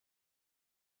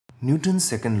Newton's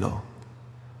second law.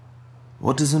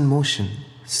 What is in motion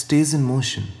stays in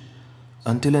motion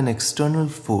until an external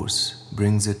force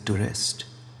brings it to rest.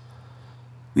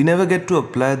 We never get to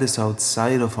apply this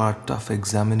outside of our tough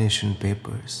examination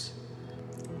papers,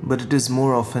 but it is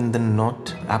more often than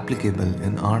not applicable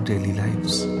in our daily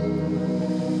lives.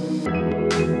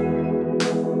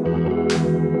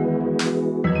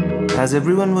 As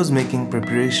everyone was making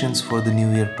preparations for the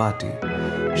New Year party,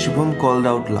 Shubham called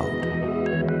out loud,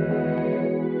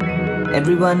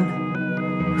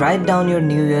 Everyone, write down your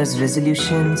New Year's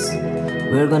resolutions.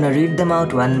 We're gonna read them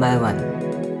out one by one.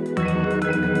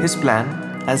 His plan,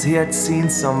 as he had seen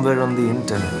somewhere on the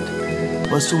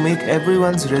internet, was to make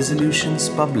everyone's resolutions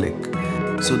public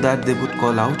so that they would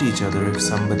call out each other if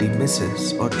somebody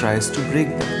misses or tries to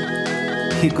break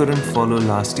them. He couldn't follow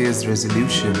last year's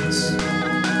resolutions,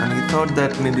 and he thought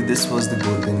that maybe this was the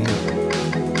golden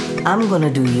year. I'm gonna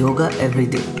do yoga every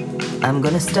day. I'm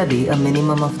gonna study a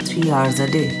minimum of 3 hours a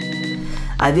day.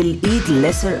 I will eat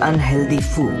lesser unhealthy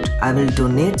food. I will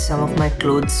donate some of my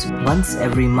clothes once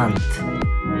every month.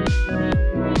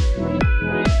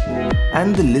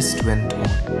 And the list went on.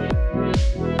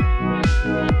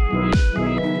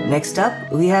 Next up,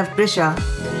 we have Prisha.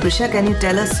 Prisha, can you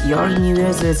tell us your New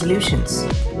Year's resolutions?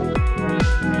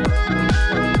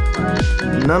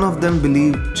 None of them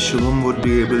believed Shubham would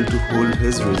be able to hold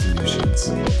his resolutions,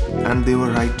 and they were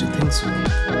right to think so.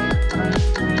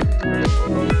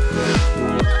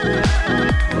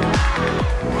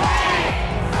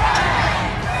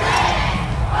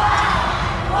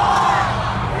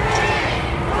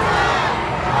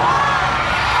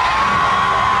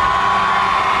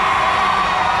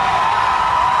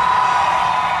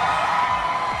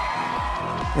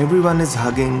 Everyone is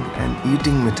hugging and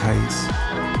eating mithais.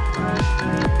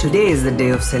 Today is the day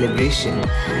of celebration.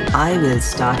 I will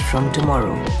start from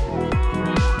tomorrow.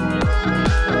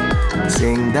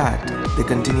 Saying that, they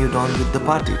continued on with the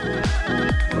party.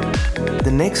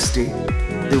 The next day,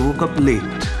 they woke up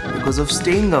late because of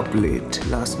staying up late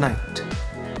last night.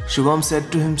 Shubham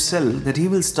said to himself that he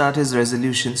will start his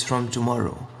resolutions from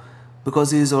tomorrow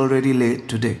because he is already late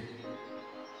today.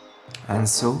 And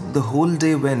so the whole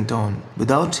day went on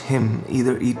without him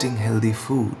either eating healthy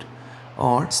food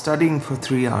or studying for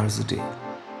 3 hours a day.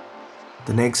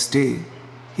 The next day,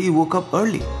 he woke up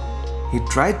early. He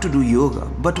tried to do yoga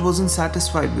but wasn't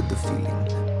satisfied with the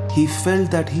feeling. He felt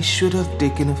that he should have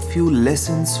taken a few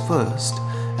lessons first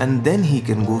and then he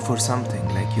can go for something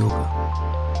like yoga.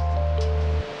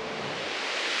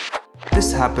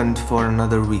 This happened for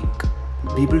another week.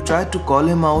 People tried to call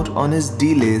him out on his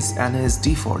delays and his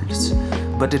defaults,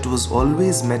 but it was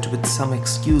always met with some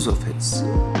excuse of his.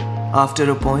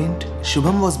 After a point,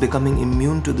 Shubham was becoming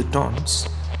immune to the taunts,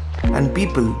 and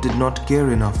people did not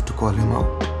care enough to call him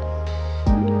out.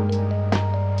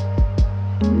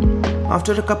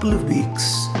 After a couple of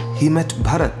weeks, he met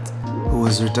Bharat, who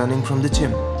was returning from the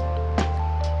gym.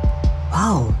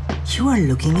 Wow, you are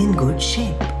looking in good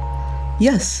shape.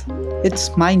 Yes, it's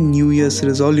my New Year's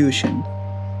resolution.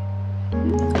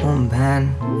 Oh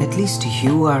man, at least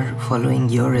you are following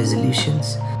your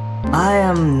resolutions. I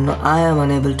am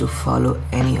unable to follow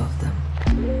any of them.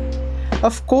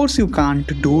 Of course you can't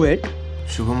do it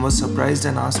Shubham was surprised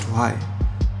and asked why.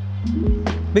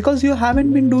 because you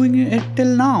haven't been doing it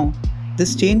till now.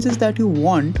 These changes that you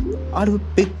want are a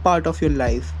big part of your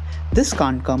life. This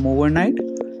can't come overnight.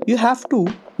 You have to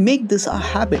make this a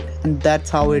habit, and that's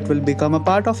how it will become a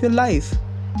part of your life.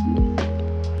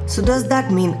 So does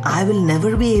that mean I will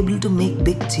never be able to make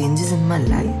big changes in my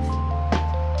life?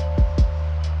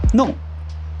 No,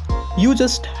 you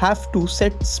just have to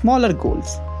set smaller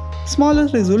goals, smaller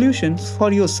resolutions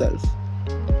for yourself.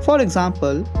 For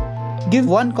example, give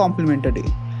one compliment a day.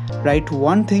 Write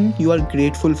one thing you are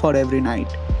grateful for every night.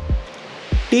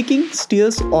 Taking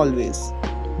stairs always.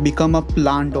 Become a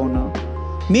plant owner.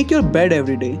 Make your bed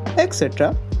every day,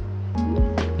 etc.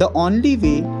 The only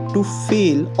way to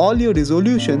fail all your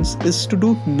resolutions is to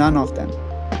do none of them.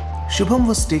 Shubham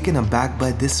was taken aback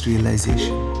by this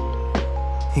realization.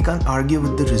 He can't argue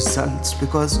with the results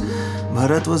because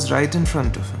Bharat was right in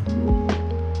front of him.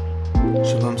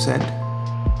 Shubham said,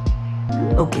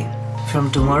 Okay,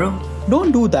 from tomorrow,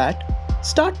 Don't do that.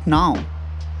 Start now.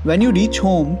 When you reach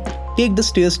home, take the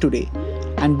stairs today,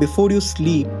 and before you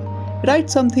sleep, write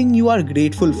something you are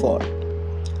grateful for.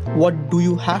 What do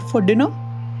you have for dinner?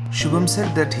 Shubham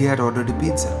said that he had ordered a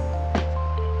pizza.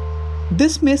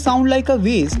 This may sound like a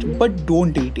waste, but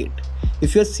don't eat it.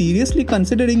 If you're seriously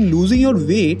considering losing your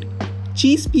weight,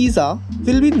 cheese pizza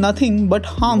will be nothing but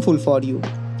harmful for you.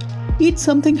 Eat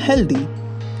something healthy,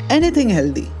 anything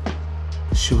healthy.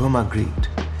 Shubham agreed.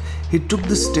 He took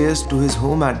the stairs to his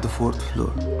home at the 4th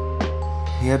floor.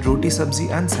 He had roti sabzi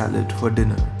and salad for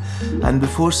dinner, and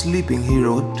before sleeping he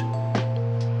wrote,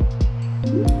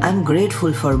 I'm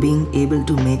grateful for being able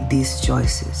to make these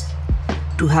choices,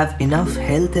 to have enough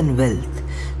health and wealth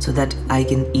so that I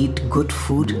can eat good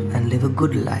food and live a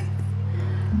good life.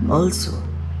 Also,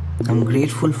 I'm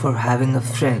grateful for having a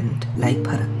friend like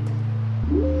Bharat.